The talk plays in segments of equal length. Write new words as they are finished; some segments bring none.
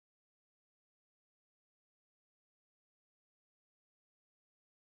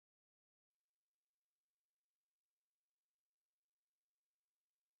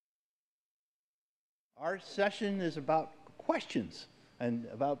Our session is about questions and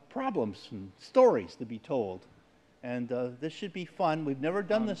about problems and stories to be told. And this should be fun. We've never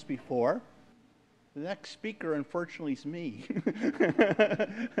done this before. The next speaker, unfortunately, is me.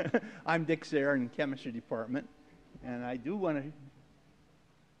 I'm Dick Zare in the chemistry department, and I do want to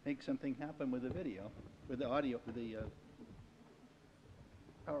make something happen with the video, with the audio, with the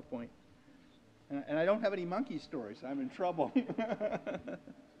PowerPoint. And I don't have any monkey stories. I'm in trouble.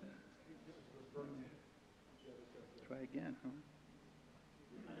 Try again, huh?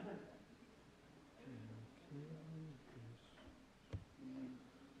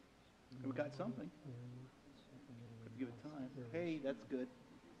 We got something. Give it time. Hey, that's good.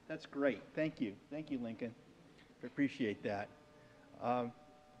 That's great. Thank you. Thank you, Lincoln. I appreciate that.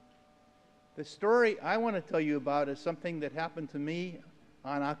 The story I want to tell you about is something that happened to me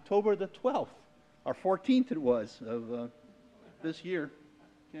on October the 12th, or 14th it was, of this year.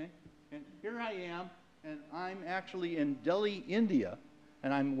 Okay? And here I am, and I'm actually in Delhi, India,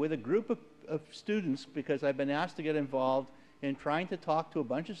 and I'm with a group of students because I've been asked to get involved in trying to talk to a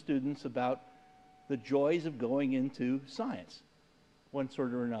bunch of students about the joys of going into science, one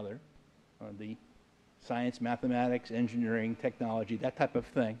sort or another, the science, mathematics, engineering, technology, that type of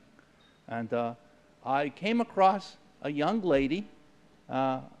thing. And I came across a young lady,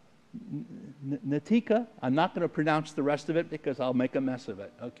 Nitica. I'm not going to pronounce the rest of it because I'll make a mess of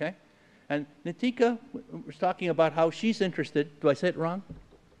it, okay? And Nitica was talking about how she's interested. Do I say it wrong?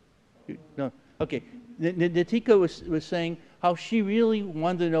 No. Okay. Nitica was saying how she really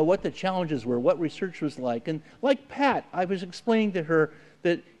wanted to know what the challenges were, what research was like. And like Pat, I was explaining to her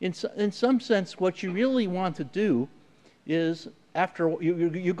that in some sense what you really want to do is after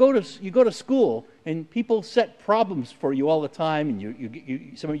you go to school and people set problems for you all the time,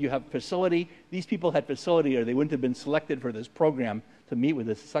 and some of you have facility. These people had facility, or they wouldn't have been selected for this program to meet with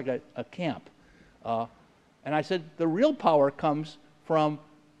us. It's like a camp. And I said the real power comes from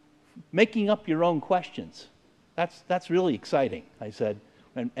making up your own questions. That's really exciting, I said,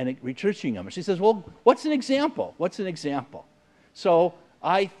 and researching them. She says, well, what's an example? What's an example? So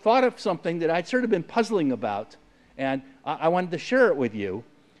I thought of something that I'd sort of been puzzling about, and I wanted to share it with you.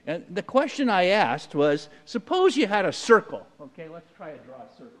 And the question I asked was, suppose you had a circle. Okay, let's try to draw a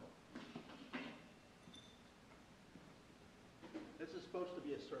circle. This is supposed to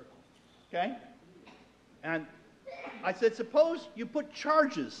be a circle, okay? And I said, suppose you put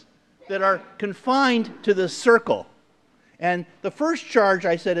charges that are confined to the circle. And the first charge,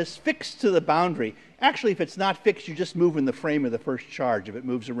 I said, is fixed to the boundary. Actually, if it's not fixed, you just move in the frame of the first charge. If it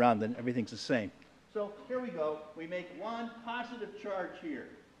moves around, then everything's the same. So here we go. We make one positive charge here.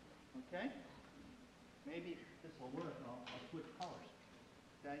 Okay? Maybe this will work. I'll switch colors.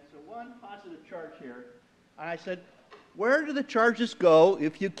 Okay? So one positive charge here. And I said, where do the charges go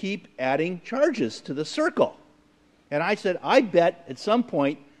if you keep adding charges to the circle? And I said, I bet at some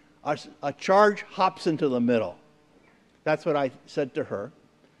point a charge hops into the middle. That's what I said to her.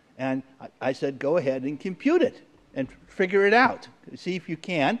 And I said, go ahead and compute it and figure it out. See if you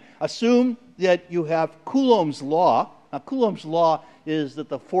can. Assume that you have Coulomb's law. Now, Coulomb's law is that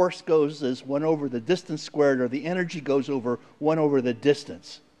the force goes as 1 over the distance squared, or the energy goes over 1 over the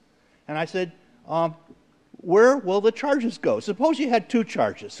distance. And I said, where will the charges go? Suppose you had 2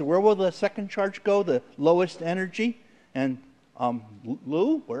 charges. So where will the second charge go, the lowest energy? And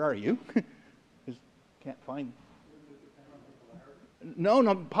Lou, where are you? Can't find.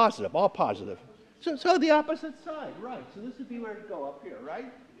 No, positive, all positive. So the opposite side, right. So this would be where it would go, up here,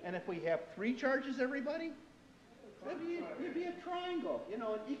 right? And if we have 3 charges, everybody? It'd be a triangle, an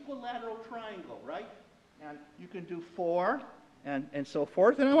equilateral triangle, right? And you can do 4 and so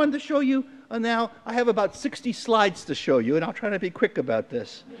forth. And I wanted to show you now, I have about 60 slides to show you, and I'll try to be quick about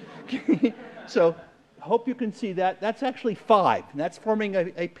this. So I hope you can see that. That's actually 5, and that's forming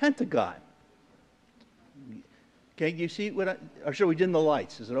a pentagon. Okay, you see what or should we dim the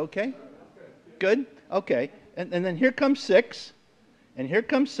lights? Is it okay? Good? Okay. And then here comes 6, and here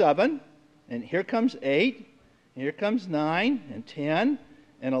comes 7, and here comes 8, and here comes 9, and 10,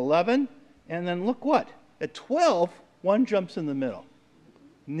 and 11, and then look what? At 12, 1 jumps in the middle.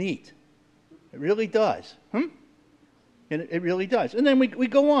 Neat. It really does. And it really does. And then we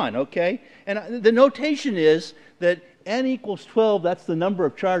go on, okay? And the notation is that n equals 12, that's the number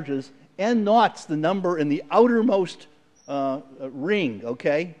of charges. N naught's the number in the outermost ring,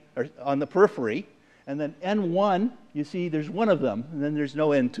 okay, or on the periphery. And then N1, you see there's 1 of them. And then there's no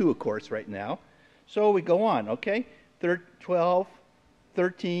N2, of course, right now. So we go on, okay? 12,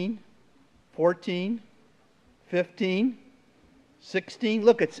 13, 14, 15, 16.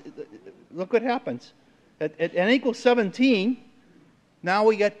 Look what happens. At n equals 17, now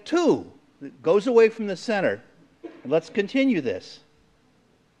we get 2. It goes away from the center. And let's continue this.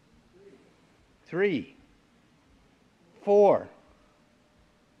 3, 4,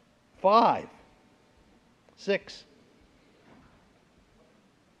 5, 6.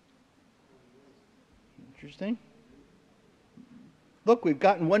 Interesting. Look, we've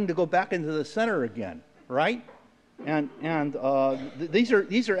gotten one to go back into the center again, right? And these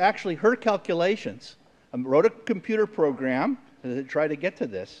are actually her calculations. I wrote a computer program to try to get to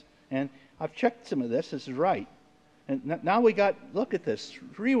this, and I've checked some of this. This is right. And now we got, look at this,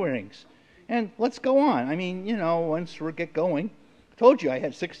 3 rings. And let's go on. I mean, you know, once we get going, I told you I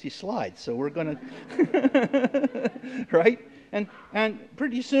had 60 slides, so we're going to, right? And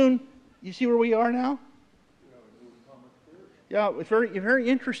pretty soon, you see where we are now? Yeah, it's very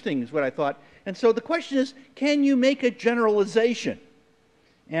interesting is what I thought. And so the question is, can you make a generalization?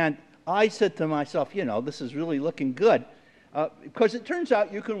 And I said to myself, you know, this is really looking good. Because it turns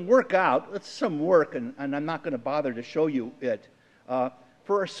out you can work out, it's some work, and I'm not going to bother to show you it.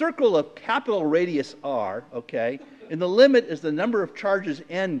 For a circle of capital radius r, okay, and the limit is the number of charges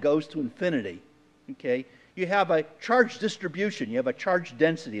n goes to infinity, okay, you have a charge distribution, you have a charge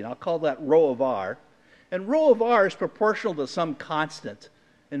density, and I'll call that rho of r. And rho of r is proportional to some constant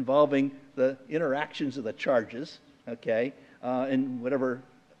involving the interactions of the charges, okay, and whatever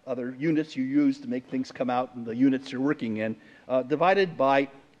other units you use to make things come out in the units you're working in, divided by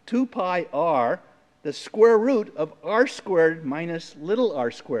 2 pi r, the square root of r squared minus little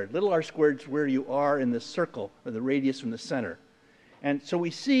r squared. Little r squared is where you are in the circle, or the radius from the center. And so we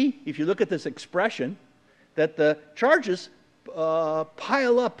see, if you look at this expression, that the charges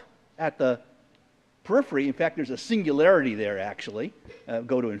pile up at the periphery. In fact, there's a singularity there, actually.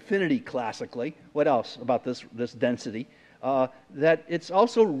 Go to infinity classically. What else about this density? That it's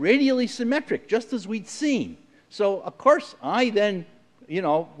also radially symmetric, just as we'd seen. So, of course, I then, you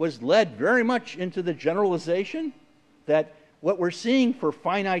know, was led very much into the generalization that what we're seeing for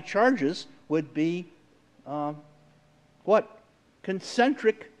finite charges would be, what?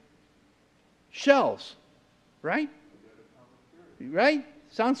 Concentric shells, right? Right?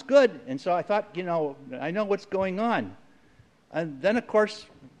 Sounds good. And so I thought, you know, I know what's going on. And then, of course,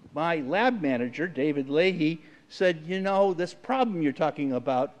 my lab manager, David Leahy, said, you know, this problem you're talking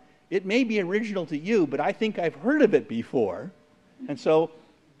about, it may be original to you, but I think I've heard of it before. And so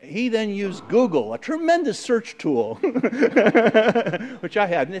he then used Google, a tremendous search tool, which I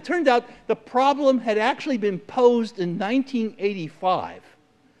had. And it turned out the problem had actually been posed in 1985.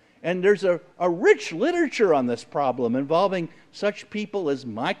 And there's a rich literature on this problem involving such people as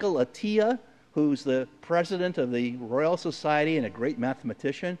Michael Atiyah, who's the president of the Royal Society and a great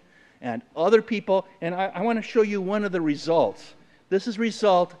mathematician, and other people. And I want to show you one of the results. This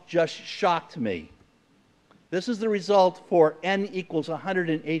result just shocked me. This is the result for n equals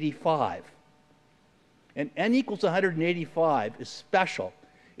 185. And n equals 185 is special.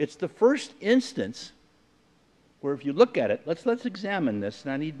 It's the first instance where if you look at it, let's examine this,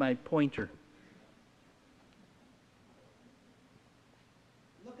 and I need my pointer.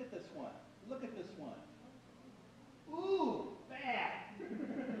 Look at this one. Look at this one. Ooh, bad.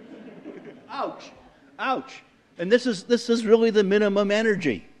 Ouch. Ouch. And this is really the minimum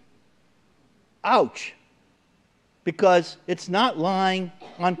energy. Ouch. Because it's not lying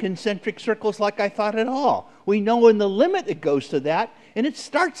on concentric circles like I thought at all. We know in the limit it goes to that, and it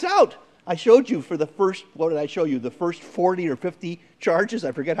starts out. I showed you for the first, what did I show you? The first 40 or 50 charges?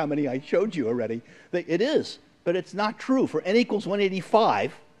 I forget how many I showed you already. It is, but it's not true. For n equals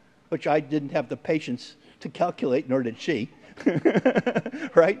 185, which I didn't have the patience to calculate, nor did she,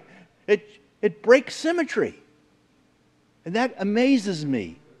 right? It breaks symmetry. And that amazes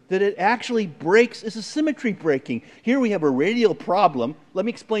me, that it actually breaks, it's a symmetry breaking. Here we have a radial problem. Let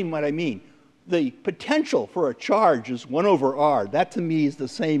me explain what I mean. The potential for a charge is 1 over r. That to me is the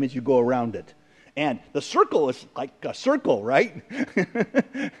same as you go around it. And the circle is like a circle, right?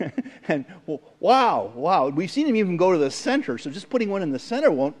 And wow. We've seen them even go to the center, so just putting one in the center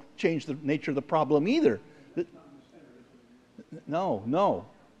won't change the nature of the problem either. No.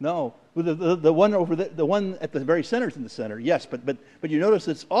 The one over the one at the very center is in the center, yes, but you notice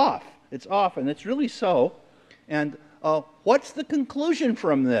it's off. It's off, and it's really so. And what's the conclusion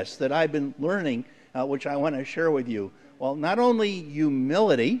from this that I've been learning, which I want to share with you? Well, not only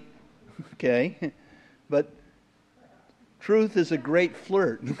humility, okay, but truth is a great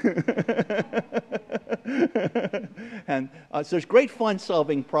flirt. And so there's great fun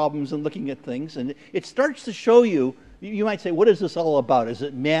solving problems and looking at things, and it starts to show you. You might say, what is this all about? Is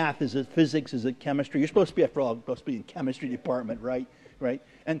it math? Is it physics? Is it chemistry? You're supposed to be, after all, supposed to be in chemistry department, right?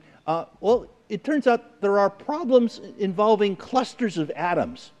 And well, it turns out there are problems involving clusters of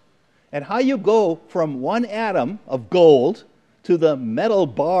atoms. and how you go from one atom of gold to the metal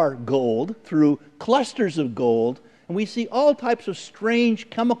bar gold through clusters of gold. And we see all types of strange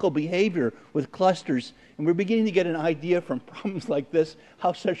chemical behavior with clusters. And we're beginning to get an idea from problems like this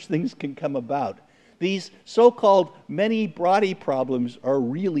how such things can come about. These so-called many-body problems are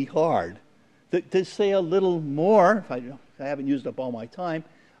really hard. To say a little more, if I haven't used up all my time,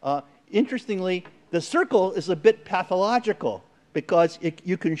 interestingly, the circle is a bit pathological because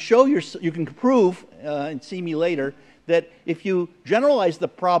you can prove, and see me later, that if you generalize the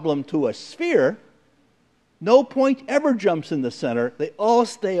problem to a sphere, no point ever jumps in the center. They all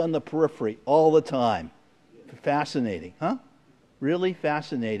stay on the periphery all the time. Fascinating, huh? Really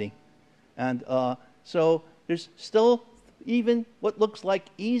fascinating. And so there's still even what looks like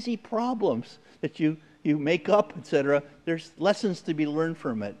easy problems that you make up, etc. There's lessons to be learned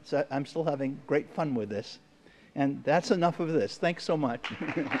from it. So I'm still having great fun with this. And that's enough of this. Thanks so much.